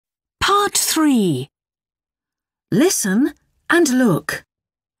3. Listen and look.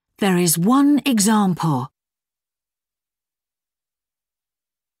 There is one example.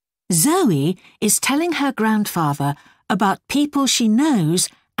 Zoe is telling her grandfather about people she knows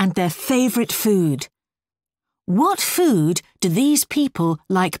and their favourite food. What food do these people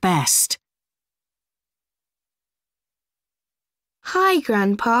like best? Hi,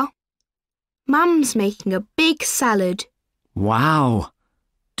 Grandpa. Mum's making a big salad. Wow!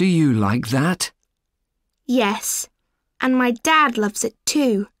 Do you like that? Yes, and my dad loves it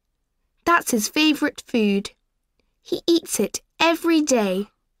too. That's his favourite food. He eats it every day.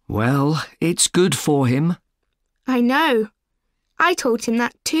 Well, it's good for him. I know. I told him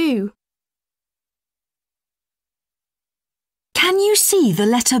that too. Can you see the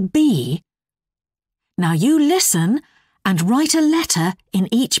letter B? Now you listen and write a letter in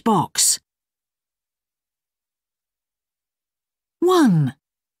each box. 1.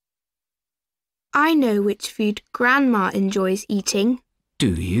 I know which food Grandma enjoys eating.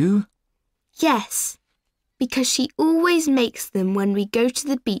 Do you? Yes, because she always makes them when we go to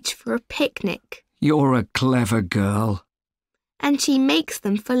the beach for a picnic. You're a clever girl. And she makes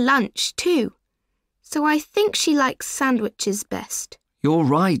them for lunch too. So I think she likes sandwiches best. You're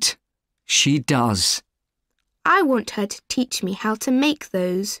right. She does. I want her to teach me how to make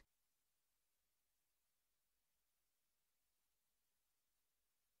those.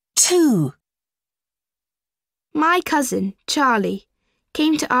 2. My cousin, Charlie,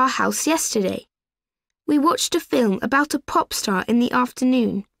 came to our house yesterday. We watched a film about a pop star in the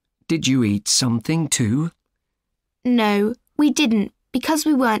afternoon. Did you eat something too? No, we didn't because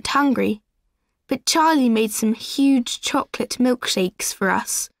we weren't hungry. But Charlie made some huge chocolate milkshakes for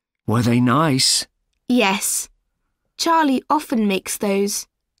us. Were they nice? Yes. Charlie often makes those.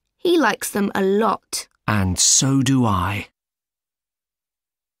 He likes them a lot. And so do I.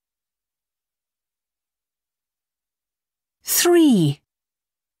 3.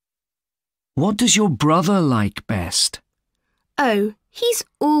 What does your brother like best? Oh, he's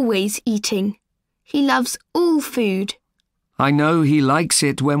always eating. He loves all food. I know he likes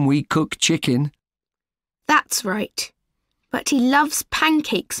it when we cook chicken. That's right. But he loves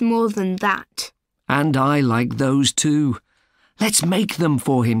pancakes more than that. And I like those too. Let's make them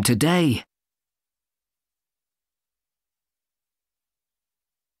for him today.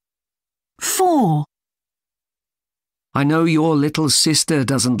 4. I know your little sister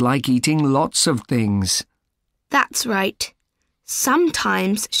doesn't like eating lots of things. That's right.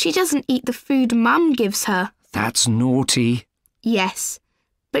 Sometimes she doesn't eat the food Mum gives her. That's naughty. Yes,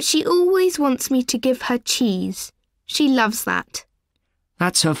 but she always wants me to give her cheese. She loves that.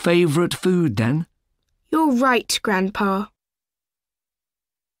 That's her favourite food then? You're right, Grandpa.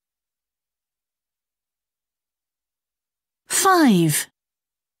 5.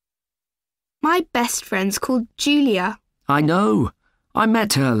 My best friend's called Julia. I know. I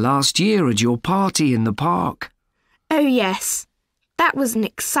met her last year at your party in the park. Oh, yes. That was an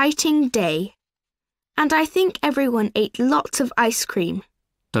exciting day. And I think everyone ate lots of ice cream.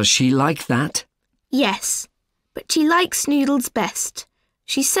 Does she like that? Yes, but she likes noodles best.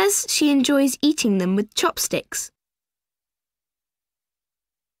 She says she enjoys eating them with chopsticks.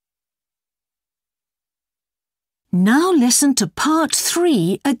 Now listen to part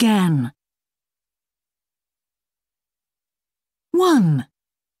 3 again. 1.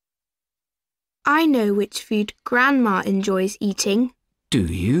 I know which food Grandma enjoys eating. Do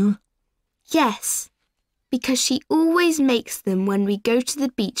you? Yes, because she always makes them when we go to the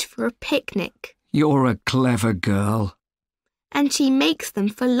beach for a picnic. You're a clever girl. And she makes them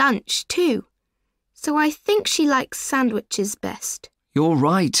for lunch too. So I think she likes sandwiches best. You're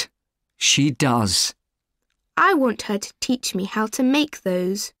right. She does. I want her to teach me how to make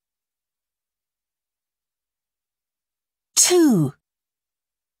those. 2.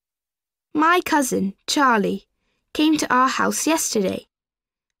 My cousin, Charlie, came to our house yesterday.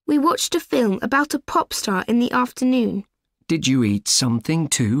 We watched a film about a pop star in the afternoon. Did you eat something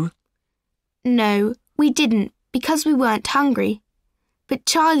too? No, we didn't because we weren't hungry. But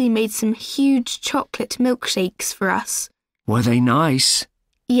Charlie made some huge chocolate milkshakes for us. Were they nice?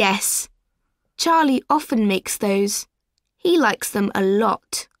 Yes. Charlie often makes those. He likes them a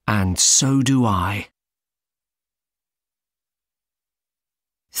lot. And so do I.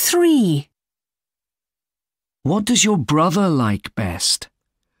 3. What does your brother like best?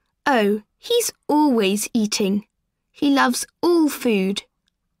 Oh, he's always eating. He loves all food.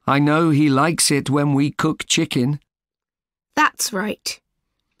 I know he likes it when we cook chicken. That's right.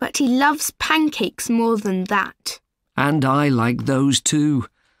 But he loves pancakes more than that. And I like those too.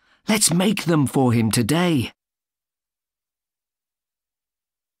 Let's make them for him today.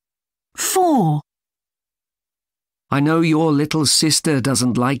 4. more. I know your little sister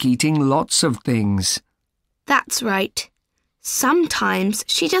doesn't like eating lots of things. That's right. Sometimes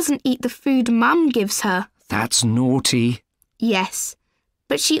she doesn't eat the food Mum gives her. That's naughty. Yes,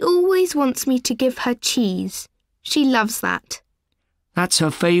 but she always wants me to give her cheese. She loves that. That's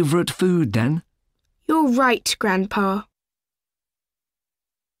her favourite food, then? You're right, Grandpa.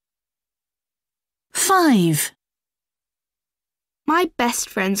 5. My best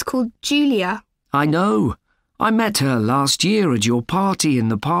friend's called Julia. I know. I met her last year at your party in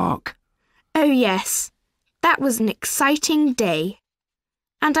the park. Oh, yes. That was an exciting day.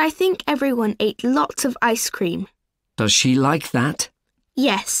 And I think everyone ate lots of ice cream. Does she like that?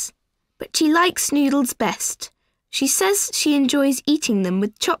 Yes, but she likes noodles best. She says she enjoys eating them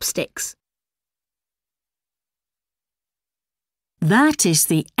with chopsticks. That is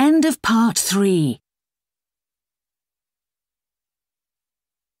the end of part 3.